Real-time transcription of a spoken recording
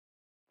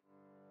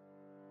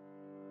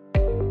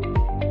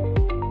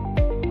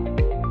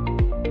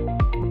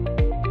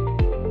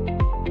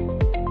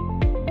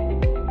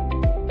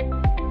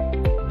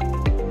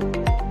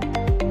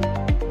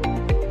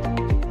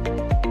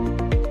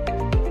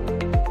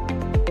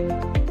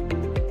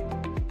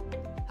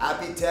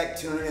Tech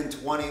tuning in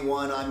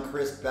 21. I'm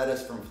Chris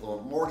Bettis from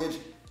Fluent Mortgage,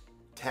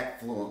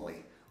 Tech Fluently.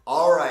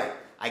 All right,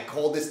 I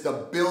call this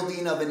the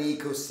building of an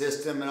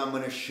ecosystem, and I'm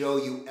going to show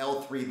you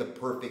L3, the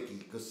perfect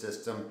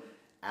ecosystem,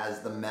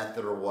 as the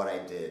method or what I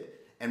did.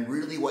 And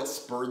really what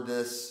spurred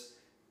this,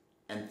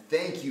 and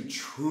thank you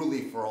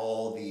truly for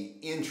all the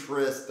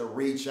interest, the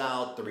reach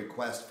out, the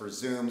request for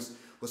Zooms,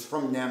 was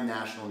from NEM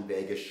National in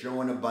Vegas,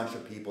 showing a bunch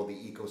of people the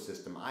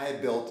ecosystem I had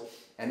built.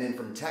 And then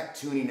from Tech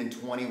Tuning in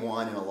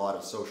 21 and a lot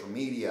of social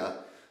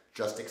media,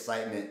 just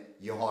excitement,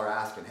 you all are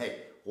asking,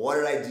 hey, what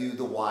did I do,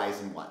 the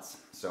whys and whats?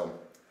 So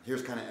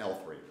here's kind of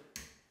L3.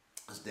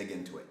 Let's dig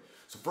into it.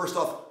 So first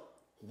off,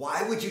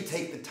 why would you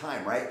take the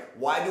time, right?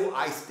 Why do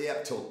I stay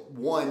up till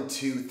 1,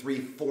 2,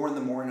 3, 4 in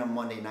the morning on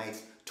Monday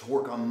nights to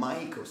work on my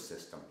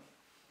ecosystem?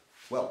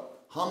 Well,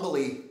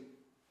 humbly,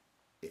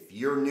 if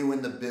you're new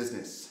in the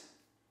business,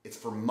 it's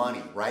for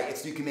money, right?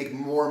 It's so you can make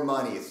more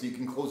money. It's so you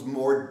can close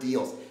more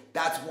deals.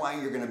 That's why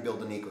you're going to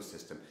build an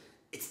ecosystem.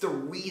 It's the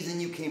reason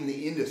you came in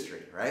the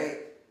industry, right?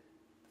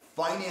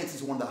 Finance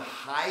is one of the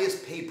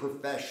highest paid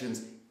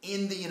professions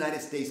in the United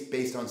States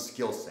based on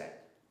skill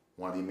set.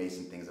 One of the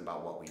amazing things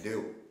about what we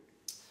do.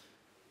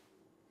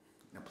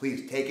 Now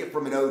please take it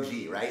from an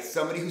OG, right?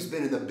 Somebody who's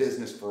been in the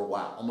business for a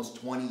while, almost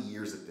 20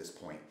 years at this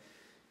point.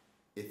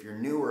 If you're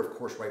newer, of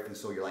course, rightfully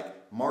so, you're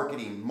like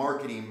marketing,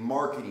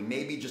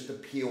 maybe just a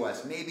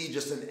POS, maybe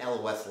just an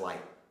LOS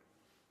light.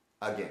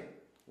 Again,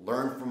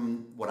 learn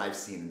from what I've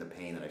seen and the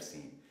pain that I've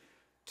seen.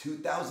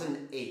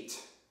 2008,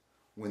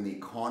 when the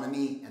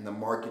economy and the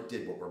market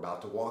did what we're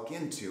about to walk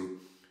into,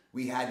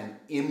 we had an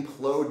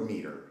implode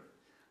meter.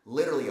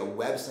 Literally a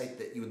website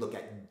that you would look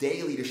at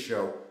daily to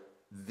show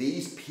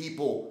these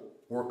people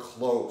were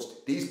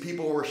closed. These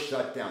people were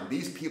shut down.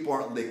 These people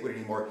aren't liquid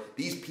anymore.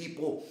 These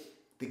people,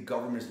 the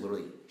government is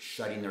literally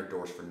shutting their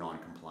doors for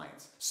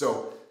non-compliance.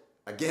 So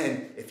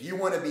again, if you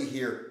want to be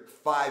here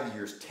 5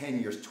 years,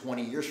 10 years,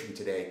 20 years from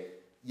today,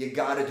 you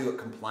got to do it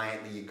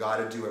compliantly. You got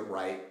to do it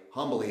right.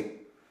 Humbly,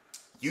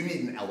 you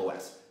need an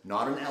LOS,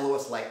 not an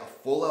LOS light, a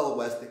full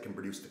LOS that can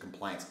produce the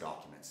compliance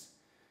documents.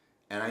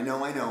 And I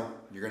know,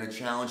 you're going to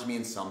challenge me,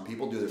 and some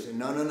people do this.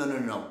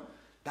 No.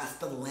 That's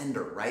the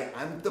lender, right?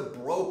 I'm the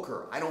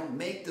broker. I don't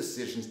make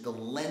decisions. The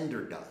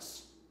lender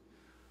does.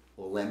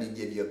 Well, let me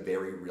give you a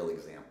very real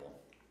example.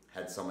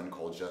 Had someone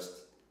call just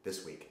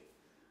this week.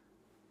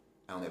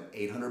 I only have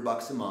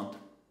 $800 a month,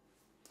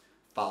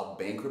 filed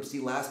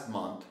bankruptcy last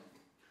month,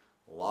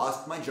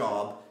 lost my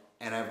job,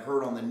 and I've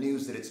heard on the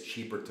news that it's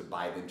cheaper to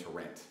buy than to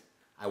rent.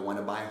 I want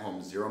to buy a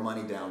home, zero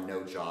money down,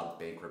 no job,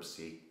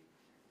 bankruptcy.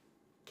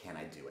 Can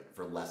I do it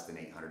for less than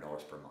 $800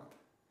 per month?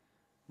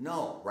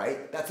 No,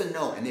 right? That's a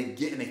no. And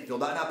they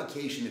filled out an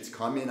application. It's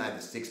come in. I have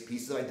the 6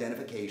 pieces of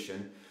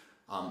identification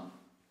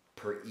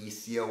per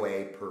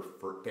ECOA,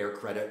 per Fair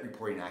Credit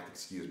Reporting Act,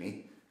 excuse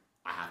me.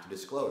 I have to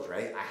disclose,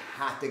 right? I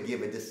have to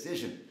give a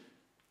decision.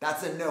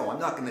 That's a no. I'm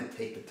not going to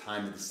take the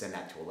time to send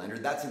that to a lender.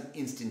 That's an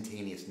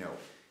instantaneous no.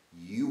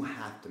 You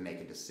have to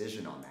make a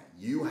decision on that.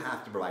 You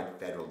have to provide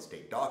federal and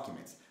state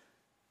documents.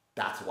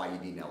 That's why you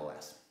need an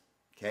LOS.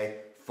 Okay?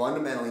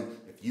 Fundamentally,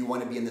 if you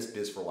want to be in this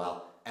biz for a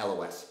while,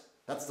 LOS.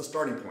 That's the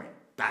starting point.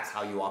 That's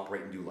how you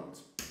operate and do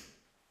loans.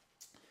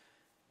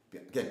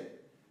 Again,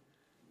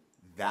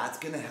 that's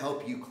going to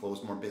help you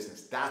close more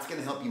business. That's going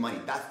to help you money.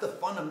 That's the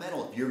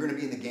fundamental. If you're going to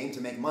be in the game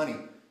to make money,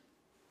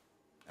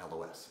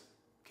 LOS.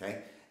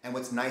 Okay? And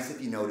what's nice,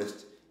 if you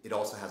noticed, it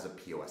also has a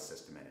POS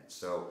system in it.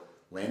 So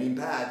landing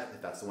pad,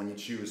 if that's the one you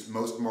choose,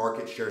 most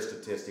market share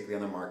statistically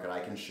on the market,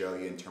 I can show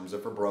you in terms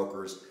of for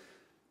brokers,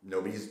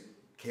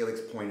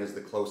 Calyx Point is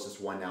the closest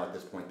one now at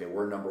this point. They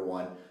were number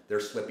one. They're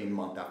slipping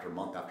month after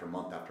month after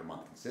month after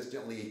month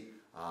consistently.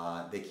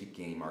 They keep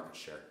gaining market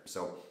share.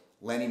 So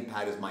landing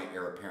pad is my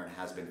heir apparent,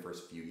 has been for a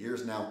few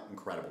years now.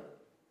 Incredible.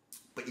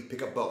 But you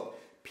pick up both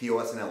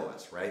POS and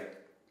LOS, right?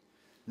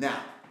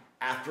 Now,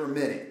 after a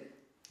minute,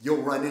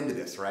 you'll run into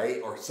this,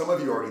 right? Or some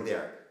of you are already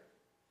there.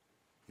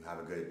 You have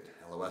a good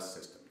LOS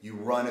system. You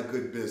run a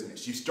good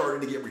business. You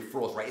started to get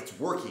referrals, right? It's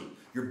working.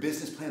 Your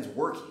business plan's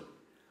working.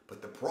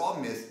 But the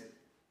problem is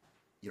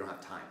you don't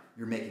have time.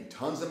 You're making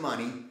tons of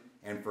money,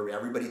 and for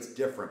everybody it's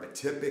different, but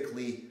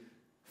typically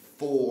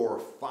 4,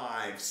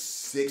 5,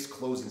 6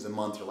 closings a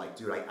month, you're like,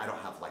 dude, I don't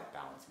have life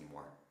balance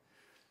anymore.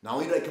 Not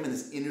only did I come in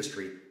this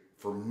industry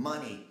for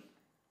money,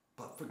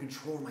 but for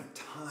control of my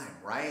time,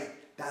 right?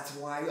 That's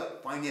why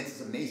finance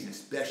is amazing,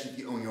 especially if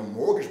you own your own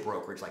mortgage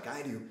brokerage like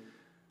I do.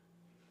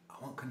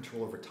 I want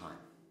control over time,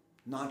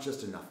 not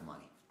just enough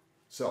money.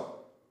 So,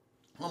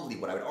 humbly,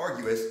 what I would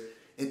argue is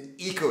an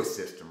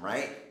ecosystem,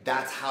 right?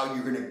 That's how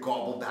you're going to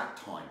gobble back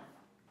time.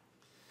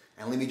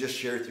 And let me just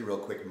share with you real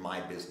quick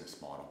my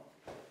business model.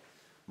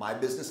 My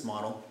business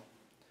model,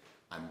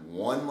 I'm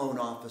 1 loan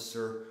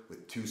officer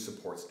with 2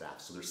 support staff.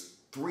 So there's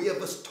 3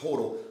 of us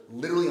total,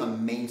 literally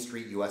on Main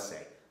Street,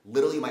 USA.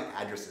 Literally my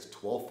address is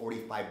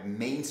 1245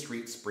 Main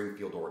Street,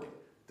 Springfield, Oregon,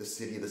 the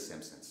city of the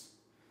Simpsons.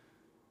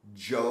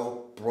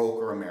 Joe,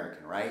 broker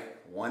American, right?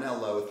 1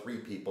 LO, 3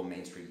 people,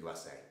 Main Street,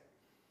 USA.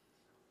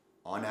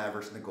 On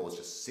average, the goal is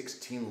just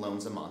 16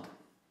 loans a month.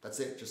 That's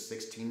it, just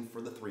 16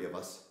 for the three of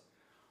us.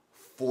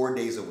 4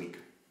 days a week.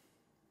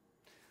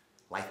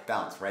 Life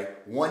balance,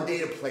 right? 1 day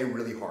to play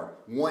really hard,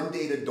 1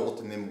 day to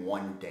adult, and then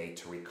 1 day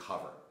to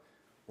recover.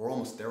 We're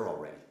almost there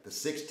already. The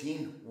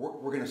 16,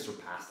 we're gonna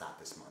surpass that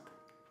this month.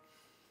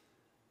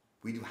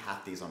 We do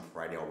half days on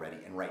Friday already,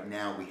 and right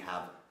now we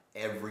have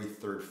every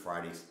third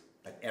Friday,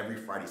 like every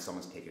Friday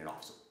someone's taking it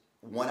off. So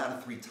 1 out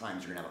of 3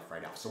 times you're gonna have a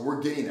Friday off. So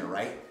we're getting there,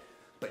 right?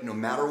 But no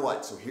matter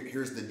what, so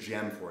here's the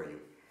gem for you.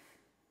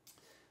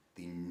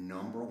 The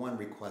 #1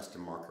 request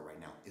in market right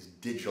now is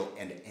digital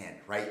end-to-end,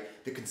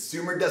 right? The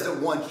consumer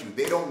doesn't want you.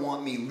 They don't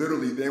want me.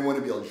 Literally, they want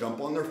to be able to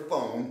jump on their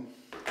phone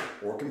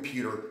or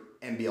computer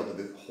and be able to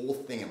do the whole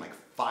thing in like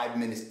 5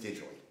 minutes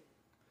digitally.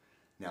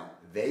 Now,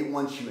 they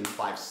want you in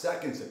 5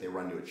 seconds if they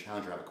run into a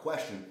challenge or have a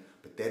question,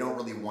 but they don't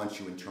really want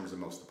you in terms of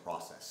most of the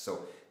process.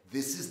 So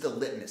this is the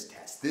litmus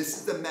test. This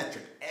is the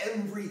metric.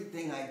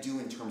 Everything I do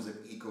in terms of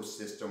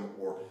ecosystem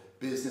or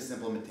business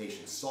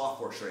implementation,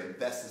 software, should I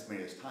invest this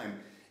money this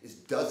time, is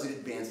does it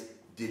advance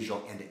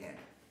digital end-to-end?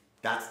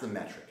 That's the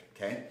metric,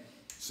 okay?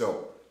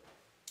 So,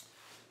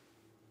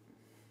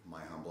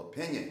 my humble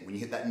opinion, when you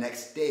hit that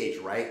next stage,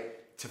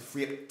 right, to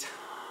free up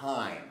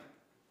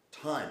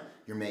time,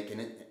 you're making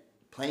it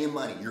plenty of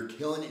money, you're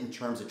killing it in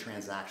terms of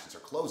transactions or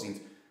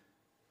closings,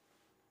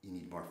 you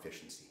need more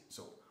efficiency.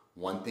 So,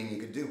 one thing you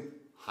could do,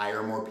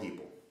 hire more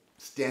people.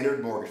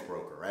 Standard mortgage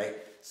broker, right?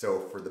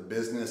 So, for the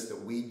business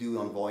that we do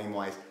on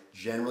volume-wise,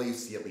 generally you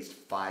see at least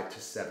 5 to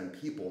 7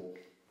 people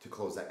to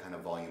close that kind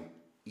of volume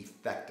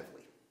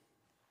effectively.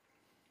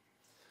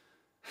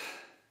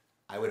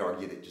 I would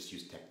argue that just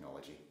use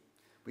technology.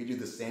 We do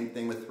the same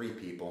thing with 3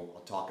 people.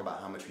 I'll talk about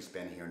how much we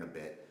spend here in a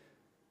bit.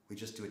 We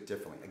just do it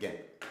differently. Again,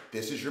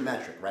 this is your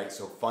metric, right?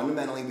 So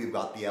fundamentally, we've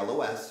got the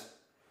LOS,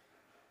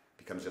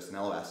 becomes just an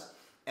LOS,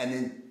 and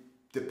then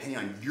depending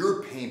on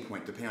your pain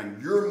point, depending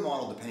on your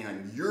model, depending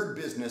on your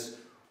business,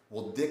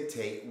 will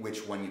dictate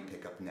which one you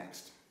pick up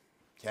next,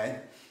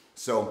 okay?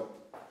 So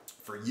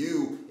for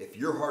you, if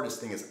your hardest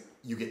thing is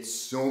you get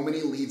so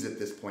many leads at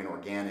this point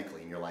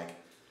organically, and you're like,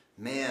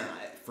 man,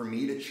 for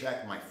me to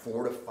check my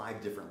 4 to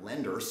 5 different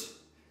lenders,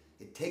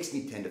 it takes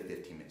me 10 to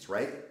 15 minutes,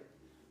 right?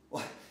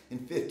 Well, in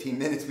 15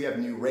 minutes, we have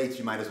new rates,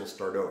 you might as well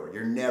start over.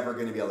 You're never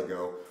gonna be able to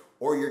go,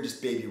 or you're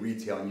just baby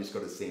retail and you just go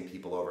to the same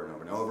people over and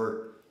over and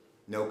over.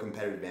 No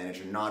competitive advantage,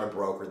 you're not a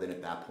broker then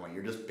at that point,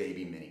 you're just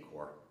baby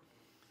mini-core.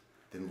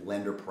 Then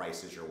lender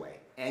prices your way.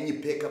 And you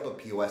pick up a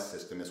POS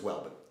system as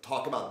well. But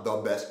talk about the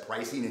best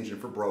pricing engine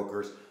for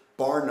brokers.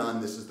 Bar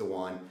none, this is the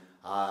one.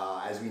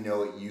 As we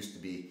know, it used to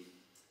be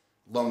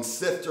Loan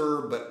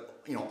Sifter,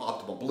 but you know,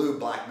 Optimal Blue,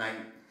 Black Knight,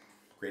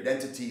 great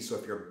entity. So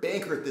if you're a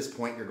banker at this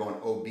point, you're going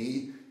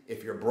OB.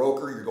 If you're a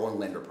broker, you're going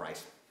lender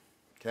price.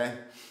 Okay?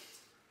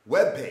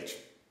 Web page.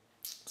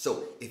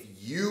 So if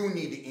you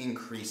need to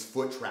increase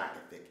foot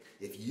traffic,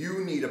 if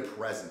you need a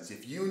presence,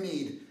 if you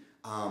need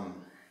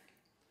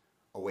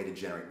a way to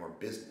generate more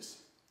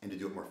business and to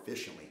do it more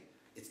efficiently,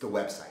 it's the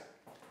website.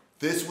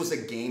 This was a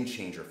game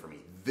changer for me.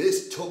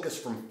 This took us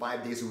from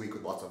 5 days a week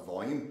with lots of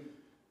volume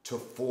to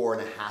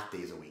 4.5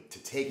 days a week. To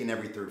taking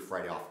every third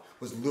Friday off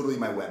was literally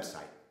my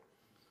website.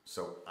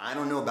 So I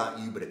don't know about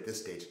you, but at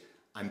this stage,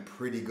 I'm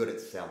pretty good at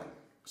selling.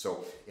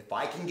 So if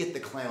I can get the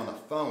client on the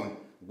phone,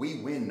 we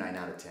win 9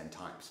 out of 10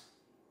 times.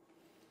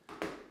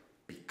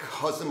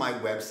 Because of my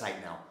website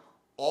now,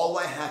 all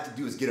I have to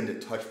do is get them to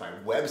touch my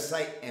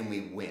website and we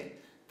win.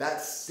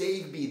 That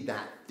saved me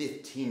that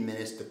 15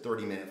 minutes to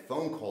 30-minute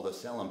phone call to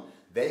sell them.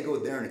 They go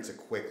there and it's a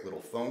quick little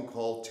phone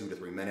call, 2 to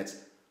 3 minutes.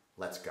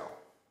 Let's go.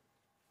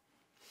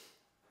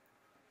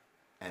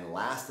 And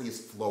lastly is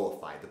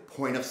Flowify, the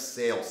point of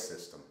sale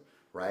system,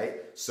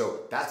 right?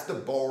 So that's the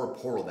borrower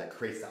portal that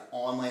creates that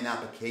online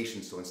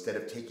application. So instead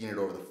of taking it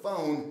over the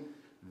phone,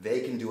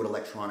 they can do it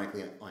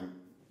electronically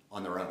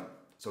on their own.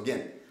 So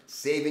again,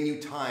 saving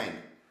you time,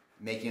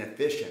 making it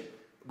efficient.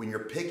 When you're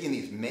picking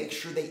these, make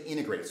sure they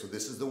integrate. So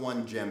this is the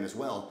one gem as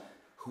well.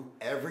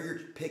 Whoever you're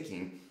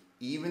picking,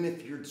 even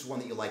if you're just one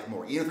that you like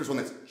more, even if there's one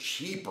that's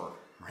cheaper,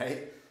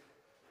 right?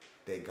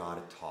 They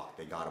gotta talk,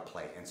 they gotta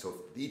play. And so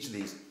each of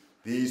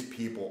these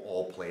people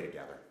all play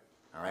together,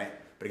 all right?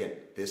 But again,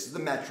 this is the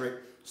metric.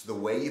 So the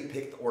way you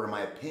pick the order,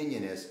 my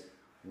opinion is,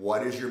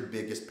 what is your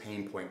biggest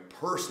pain point?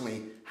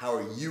 Personally, how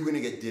are you gonna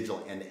get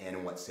digital end-to-end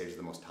and what saves you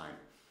the most time?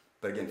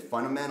 But again,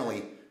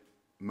 fundamentally,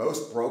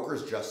 most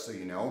brokers, just so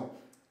you know,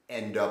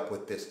 end up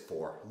with this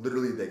 4.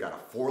 Literally, they got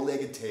a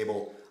 4-legged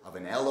table of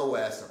an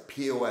LOS, a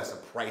POS, a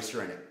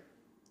pricer, and a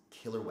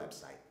killer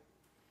website.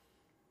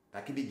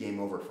 That could be game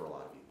over for a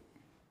lot of you.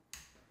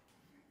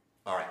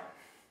 All right,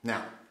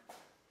 now,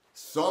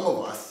 some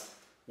of us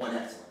want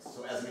excellence.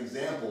 So as an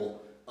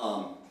example,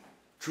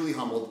 truly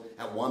humbled,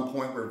 at one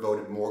point we were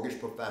voted Mortgage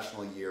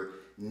Professional of the Year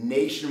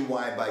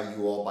nationwide by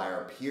you all, by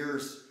our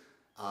peers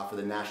for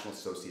the National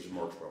Association of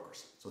Mortgage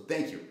Brokers. So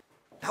thank you.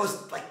 That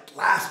was like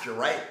last year,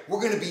 right? We're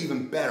gonna be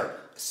even better.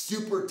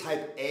 Super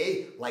type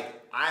A, like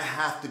I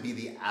have to be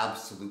the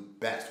absolute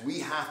best. We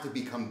have to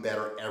become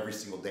better every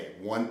single day,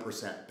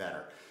 1%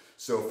 better.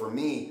 So for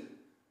me,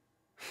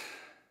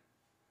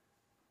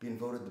 being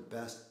voted the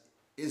best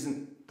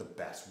isn't the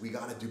best. We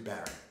gotta do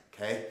better,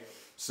 okay?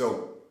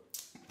 So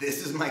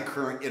this is my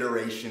current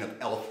iteration of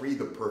L3,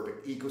 the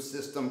perfect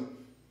ecosystem.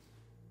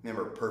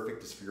 Remember,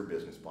 perfect is for your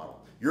business model.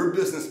 Your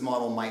business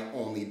model might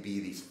only be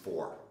these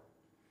 4.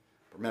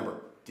 But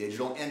remember,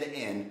 digital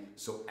end-to-end,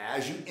 so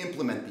as you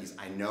implement these,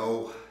 I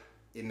know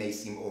it may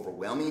seem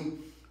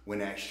overwhelming.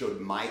 When I showed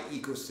my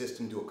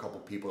ecosystem to a couple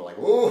people, they're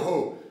like,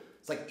 whoa,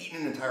 it's like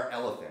eating an entire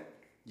elephant.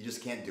 You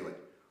just can't do it.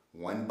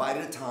 One bite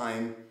at a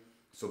time.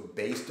 So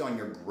based on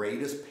your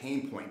greatest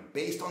pain point,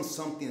 based on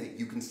something that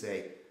you can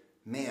say,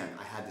 man,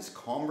 I had this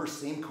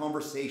same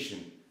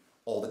conversation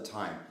all the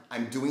time.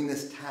 I'm doing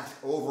this task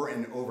over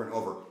and over and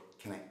over.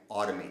 Can I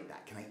automate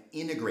that? Can I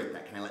integrate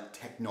that? Can I let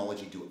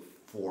technology do it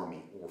for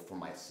me or for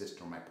my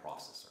assistant or my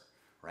processor,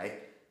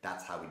 right?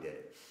 That's how we did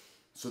it.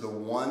 So the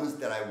ones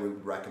that I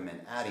would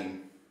recommend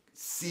adding,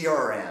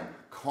 CRM,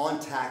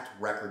 contact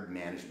record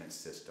management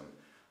system.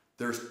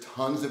 There's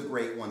tons of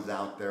great ones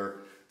out there.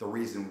 The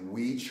reason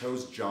we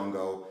chose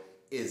Jungo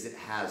is it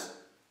has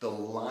the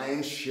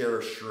lion's share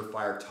of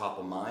surefire top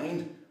of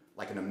mind,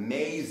 like an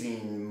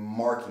amazing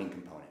marketing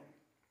component,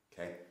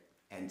 okay?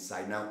 And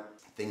side note,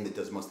 the thing that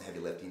does most of the heavy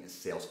lifting is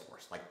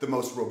Salesforce, like the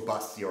most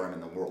robust CRM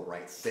in the world,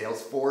 right?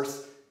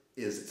 Salesforce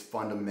is its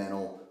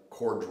fundamental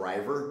core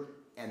driver,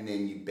 and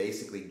then you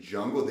basically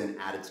Jungo then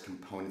add its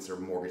components that are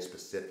mortgage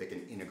specific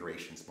and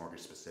integrations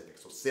mortgage specific.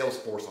 So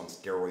Salesforce on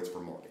steroids for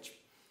mortgage,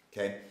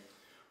 okay?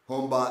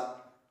 HomeBot,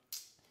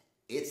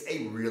 it's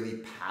a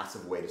really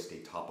passive way to stay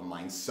top of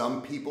mind.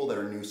 Some people that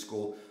are new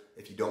school,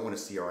 if you don't want a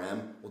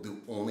CRM, will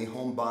do only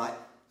HomeBot.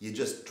 You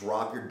just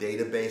drop your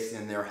database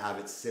in there, have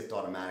it sift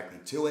automatically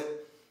to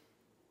it,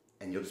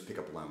 and you'll just pick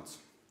up loans.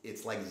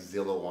 It's like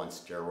Zillow on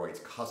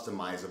steroids,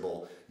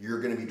 customizable.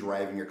 You're gonna be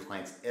driving your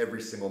clients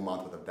every single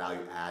month with a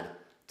value add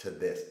to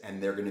this,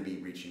 and they're gonna be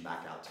reaching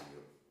back out to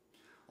you.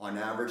 On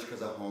average,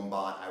 because of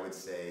HomeBot, I would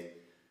say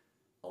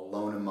a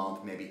loan a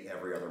month, maybe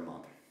every other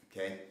month.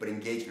 Okay, but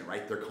engagement,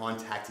 right? They're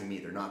contacting me.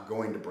 They're not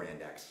going to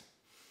brand X.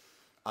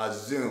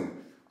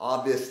 Zoom,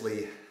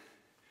 obviously,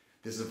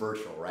 this is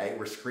virtual, right?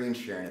 We're screen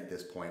sharing at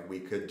this point. We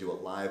could do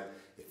it live.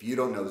 If you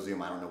don't know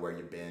Zoom, I don't know where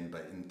you've been,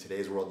 but in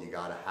today's world, you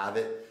gotta have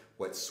it.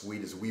 What's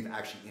sweet is we've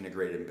actually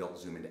integrated and built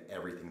Zoom into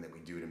everything that we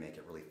do to make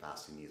it really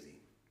fast and easy.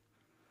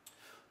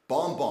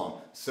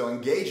 BombBomb, so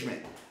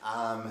engagement.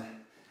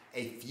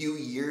 A few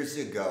years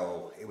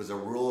ago, it was a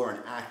rule or an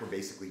act where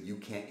basically you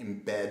can't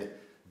embed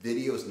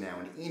videos now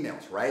into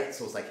emails, right?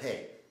 So it's like,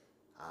 hey,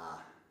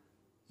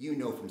 you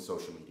know from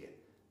social media,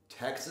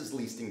 text is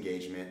least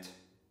engagement,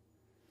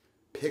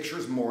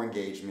 pictures more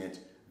engagement,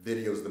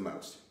 videos the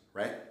most,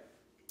 right?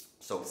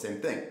 So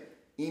same thing,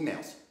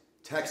 emails,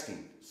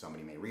 texting,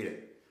 somebody may read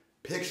it.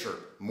 Picture,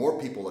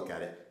 more people look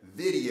at it.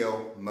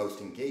 Video,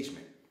 most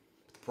engagement.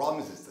 But the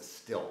problem is it's a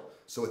still.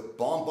 So with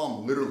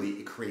BombBomb, literally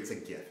it creates a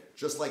GIF.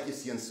 Just like you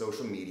see on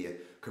social media,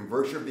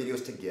 convert your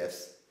videos to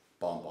GIFs,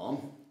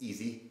 BombBomb,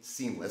 easy,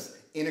 seamless,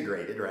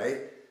 integrated,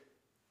 right?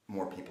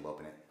 More people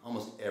open it.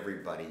 Almost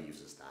everybody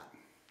uses that.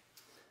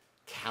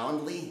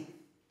 Calendly,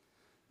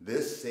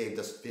 this saved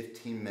us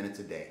 15 minutes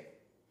a day,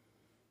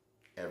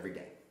 every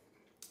day.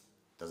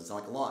 Doesn't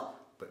sound like a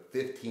lot, but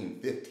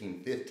 15,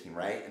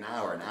 right? An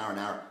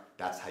hour.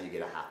 That's how you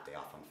get a half day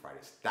off on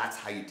Fridays. That's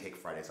how you take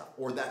Fridays off.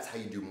 Or that's how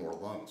you do more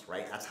loans,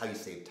 right? That's how you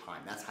save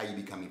time. That's how you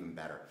become even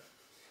better.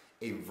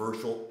 A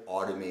virtual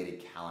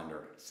automated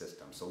calendar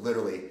system. So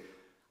literally,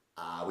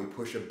 we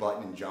push a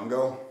button in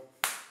Jungo,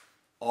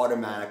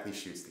 automatically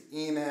shoots the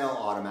email,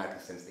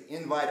 automatically sends the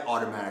invite,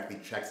 automatically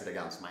checks it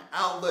against my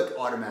Outlook,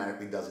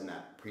 automatically does it in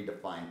that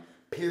predefined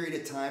period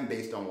of time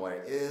based on what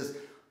it is,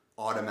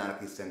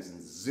 automatically sends in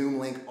the Zoom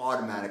link,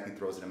 automatically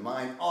throws it in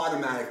mine,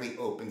 automatically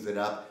opens it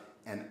up,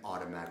 and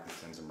automatically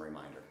sends them a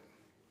reminder.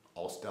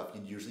 All stuff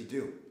you'd usually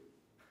do.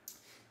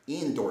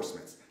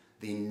 E-endorsements,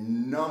 the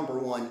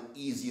 #1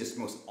 easiest,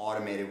 most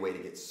automated way to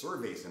get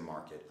surveys in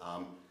market.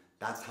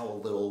 That's how a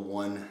little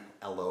one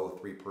LO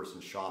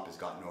 3-person shop has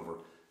gotten over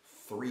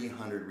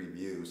 300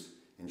 reviews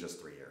in just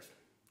 3 years.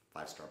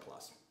 5-star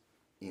plus.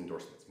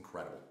 E-endorsements,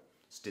 incredible.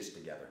 Stitched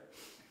together.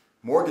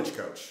 Mortgage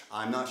Coach.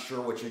 I'm not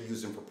sure what you're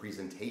using for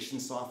presentation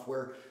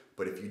software,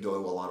 but if you do a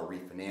lot of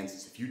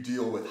refinances, if you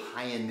deal with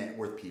high-end net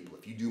worth people,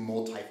 if you do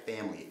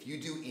multifamily, if you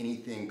do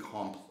anything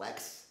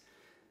complex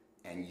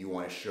and you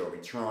want to show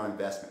return on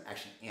investment,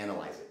 actually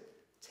analyze it.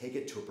 Take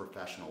it to a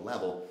professional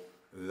level.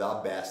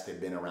 The best,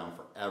 they've been around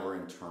forever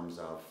in terms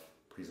of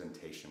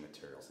presentation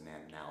materials and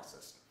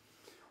analysis.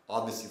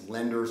 Obviously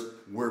lenders,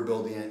 we're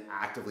building it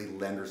actively,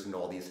 lenders into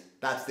all these.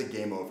 That's the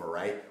game over,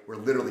 right? Where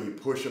literally you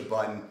push a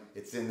button,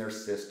 it's in their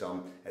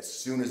system. As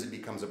soon as it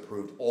becomes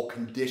approved, all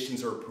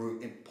conditions are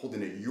approved and pulled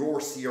into your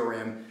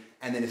CRM,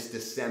 and then it's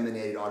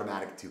disseminated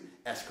automatic to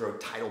escrow,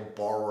 title,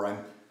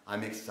 borrower.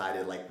 I'm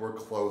excited, like we're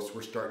close,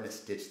 we're starting to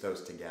stitch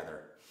those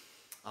together.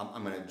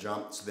 I'm gonna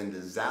jump, so then to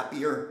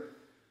Zapier,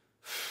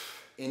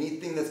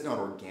 anything that's not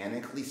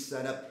organically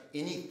set up,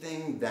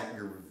 anything that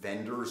your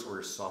vendors or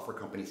your software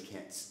companies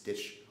can't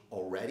stitch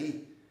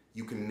already,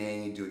 you can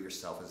manually do it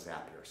yourself as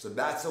Zapier. So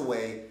that's a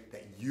way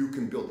that you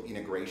can build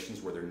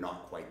integrations where they're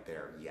not quite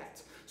there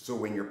yet. So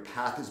when your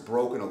path is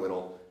broken a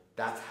little,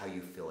 that's how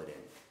you fill it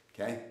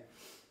in, okay?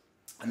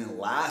 And then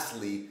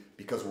lastly,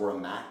 because we're a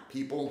Mac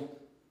people,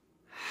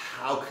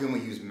 how can we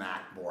use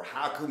Mac more?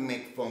 How can we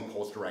make phone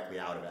calls directly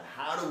out of it?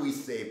 How do we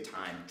save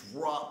time?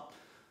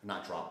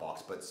 Not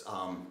Dropbox, but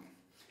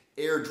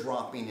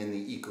airdropping in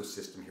the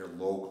ecosystem here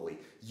locally,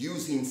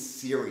 using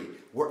Siri.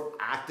 We're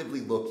actively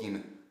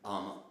looking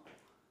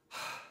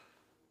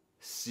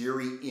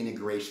Siri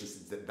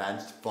integrations,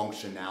 advanced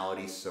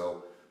functionality,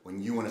 so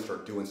when you want to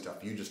start doing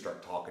stuff, you just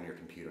start talking to your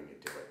computer and you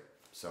do it.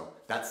 So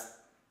that's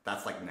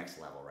like next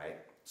level, right?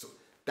 So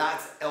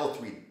that's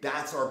L3,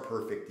 that's our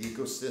perfect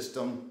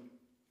ecosystem.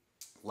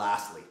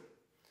 Lastly,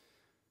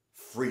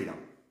 freedom.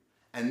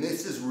 And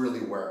this is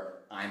really where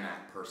I'm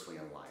at personally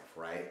in life,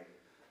 right?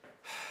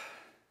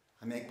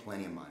 I make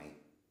plenty of money.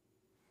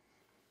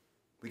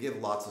 We give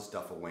lots of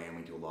stuff away and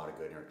we do a lot of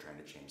good and are trying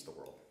to change the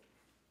world.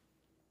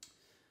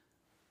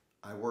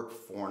 I work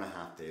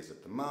 4.5 days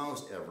at the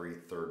most. Every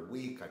third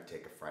week, I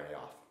take a Friday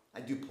off.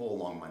 I do pull a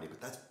long Monday, but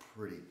that's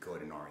pretty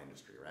good in our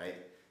industry, right?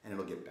 And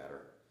it'll get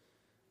better.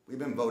 We've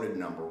been voted #1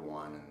 in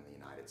the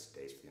United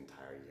States for the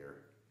entire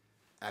year.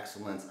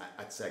 Excellence,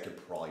 I'd say I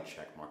could probably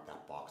check mark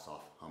that box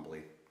off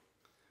humbly.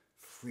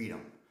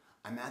 Freedom.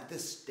 I'm at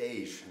this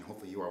stage, and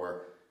hopefully you are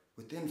aware,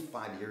 within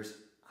 5 years,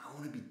 I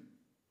want to be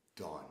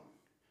done.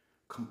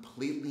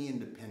 Completely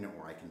independent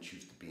where I can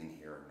choose to be in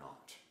here or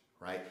not,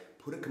 right?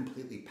 Put a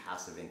completely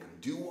passive income.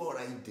 Do what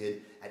I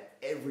did at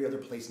every other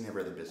place in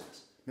every other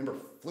business. Remember,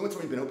 Fluent's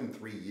only been open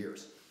 3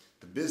 years.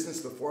 The business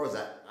before I was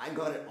at, I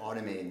got it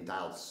automated and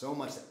dialed so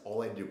much that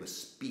all I did was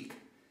speak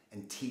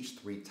and teach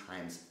 3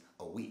 times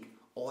a week.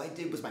 All I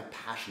did was my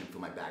passion and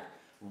fill my bag.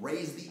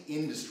 Raise the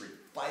industry,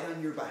 fight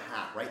on your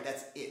behalf, right?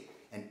 That's it.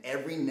 And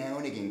every now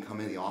and again come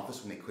into the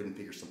office when they couldn't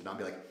figure something out,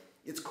 be like,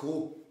 it's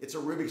cool, it's a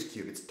Rubik's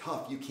Cube, it's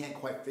tough, you can't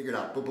quite figure it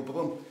out, boom, boom, boom,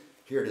 boom.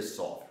 Here it is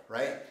solved,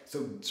 right?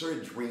 So sort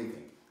of dream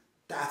thing.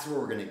 That's where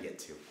we're gonna get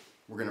to.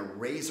 We're gonna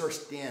raise our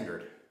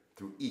standard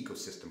through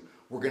ecosystem.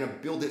 We're gonna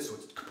build it so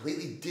it's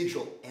completely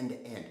digital end to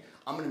end.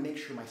 I'm gonna make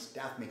sure my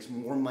staff makes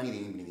more money than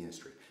anybody in the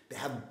industry. They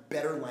have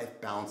better life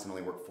balance and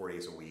only work 4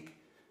 days a week.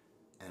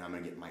 And I'm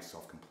gonna get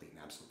myself complete and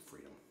absolute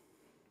freedom.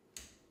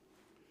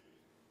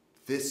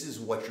 This is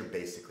what you're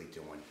basically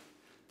doing.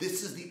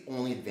 This is the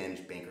only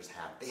advantage bankers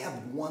have. They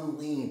have one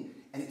lane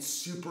and it's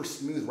super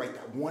smooth, right?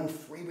 That one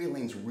freeway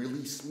lane's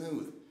really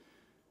smooth.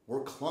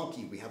 We're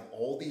clunky. We have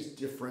all these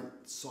different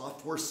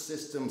software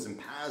systems and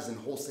paths and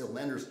wholesale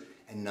lenders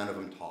and none of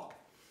them talk.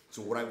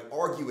 So what I would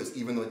argue is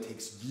even though it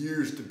takes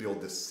years to build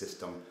this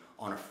system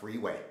on a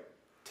freeway,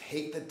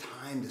 take the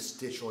time to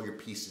stitch all your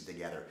pieces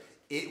together.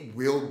 It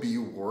will be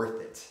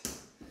worth it.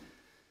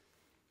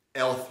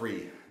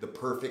 L3, the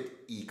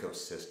perfect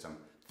ecosystem.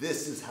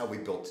 This is how we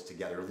built it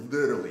together,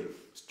 literally,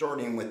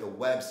 starting with the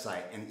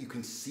website, and you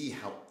can see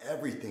how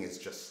everything is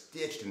just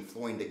stitched and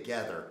flowing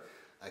together.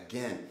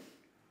 Again,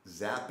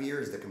 Zapier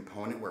is the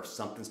component where if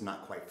something's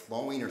not quite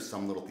flowing or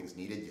some little things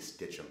needed, you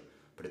stitch them.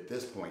 But at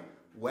this point,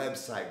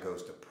 website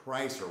goes to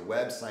Pricer,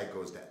 website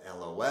goes to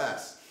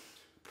LOS,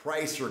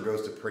 Pricer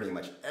goes to pretty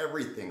much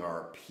everything.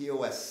 Our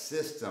POS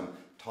system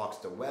talks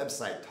to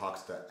website,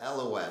 talks to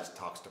LOS,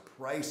 talks to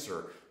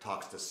Pricer,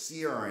 talks to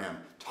CRM,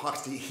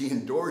 talks to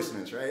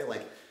e-endorsements, right?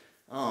 Like,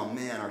 oh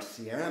man, our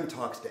CRM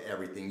talks to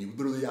everything. You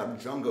literally have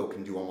Django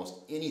can do almost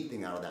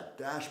anything out of that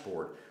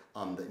dashboard.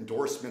 The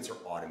endorsements are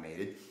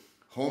automated.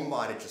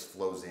 HomeBot it just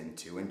flows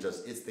into and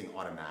just its thing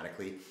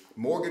automatically.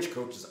 Mortgage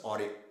Coach is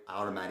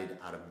automated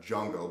out of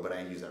Django, but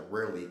I use that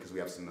rarely because we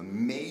have some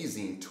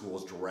amazing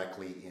tools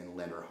directly in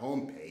Lender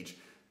homepage.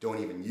 Don't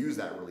even use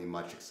that really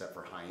much except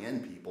for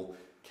high-end people.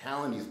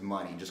 Calendy's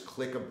money, just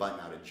click a button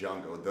out of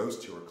Django. Those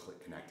two are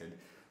connected.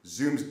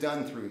 Zoom's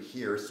done through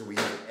here, so we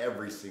use it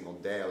every single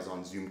day. I was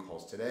on Zoom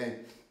calls today.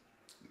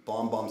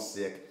 BombBomb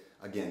sick.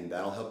 Again,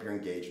 that'll help your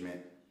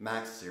engagement.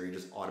 Max Siri,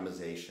 just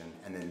automation.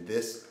 And then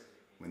this,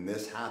 when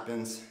this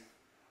happens,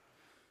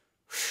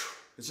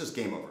 it's just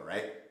game over,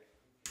 right?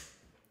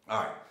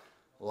 All right,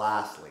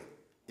 lastly,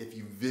 if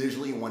you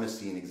visually want to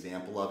see an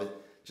example of it,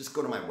 just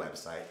go to my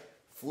website,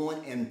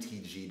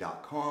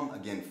 fluentmtg.com.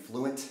 Again,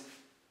 Fluent,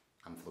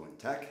 I'm Fluent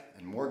Tech,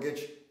 and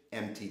Mortgage,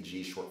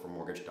 MTG, short for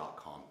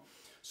mortgage.com.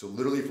 So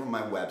literally from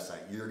my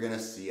website, you're gonna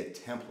see a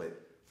template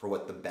for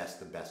what the best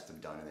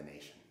have done in the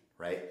nation,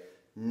 right?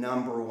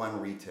 #1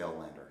 retail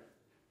lender,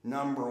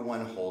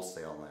 #1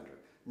 wholesale lender,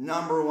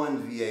 #1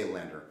 VA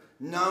lender,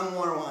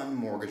 #1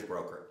 mortgage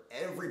broker.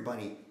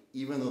 Everybody,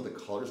 even though the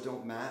colors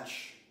don't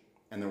match,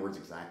 and their words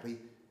exactly,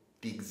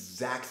 the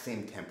exact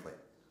same template.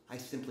 I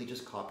simply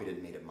just copied it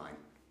and made it mine.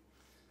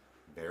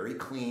 Very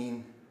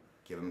clean,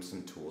 give them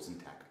some tools and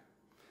tech.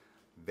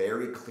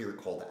 Very clear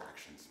call to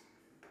actions.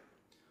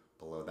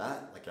 Below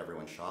that, like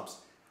everyone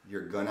shops,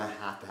 you're gonna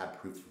have to have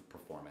proof of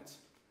performance.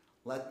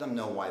 Let them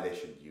know why they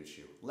should use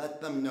you. Let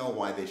them know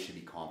why they should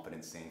be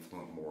confident saying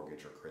Fluent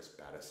Mortgage or Chris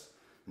Bettis,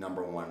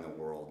 #1 in the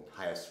world,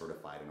 highest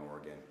certified in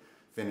Oregon,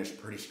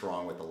 finished pretty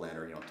strong with the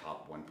lender,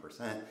 top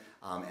 1%,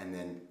 and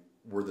then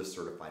we're the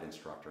certified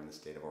instructor in the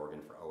state of Oregon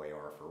for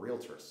OAR for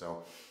realtors.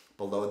 So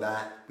below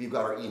that, we've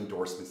got our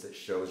endorsements that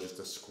shows just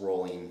a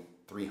scrolling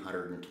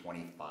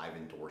 325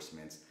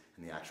 endorsements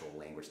and the actual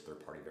language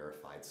third-party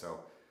verified. So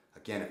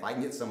again, if I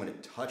can get someone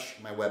to touch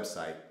my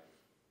website,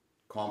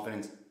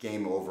 confidence,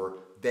 game over,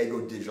 they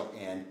go digital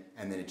and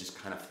then it just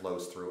kind of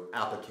flows through.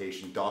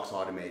 Application, docs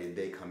automated,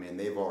 they come in,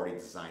 they've already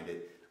designed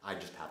it. I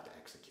just have to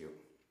execute.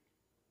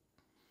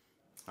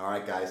 All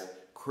right, guys.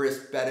 Chris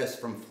Bettis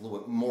from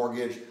Fluent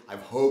Mortgage.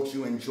 I've hoped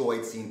you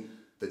enjoyed seeing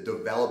the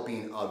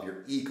developing of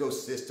your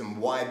ecosystem,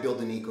 why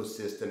build an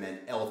ecosystem, and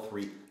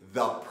L3,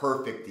 the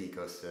perfect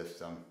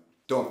ecosystem.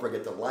 Don't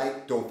forget to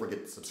like, don't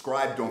forget to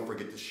subscribe, don't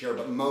forget to share,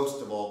 but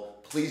most of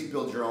all, please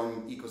build your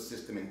own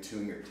ecosystem and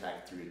tune your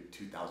tech through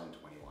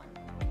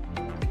 2021.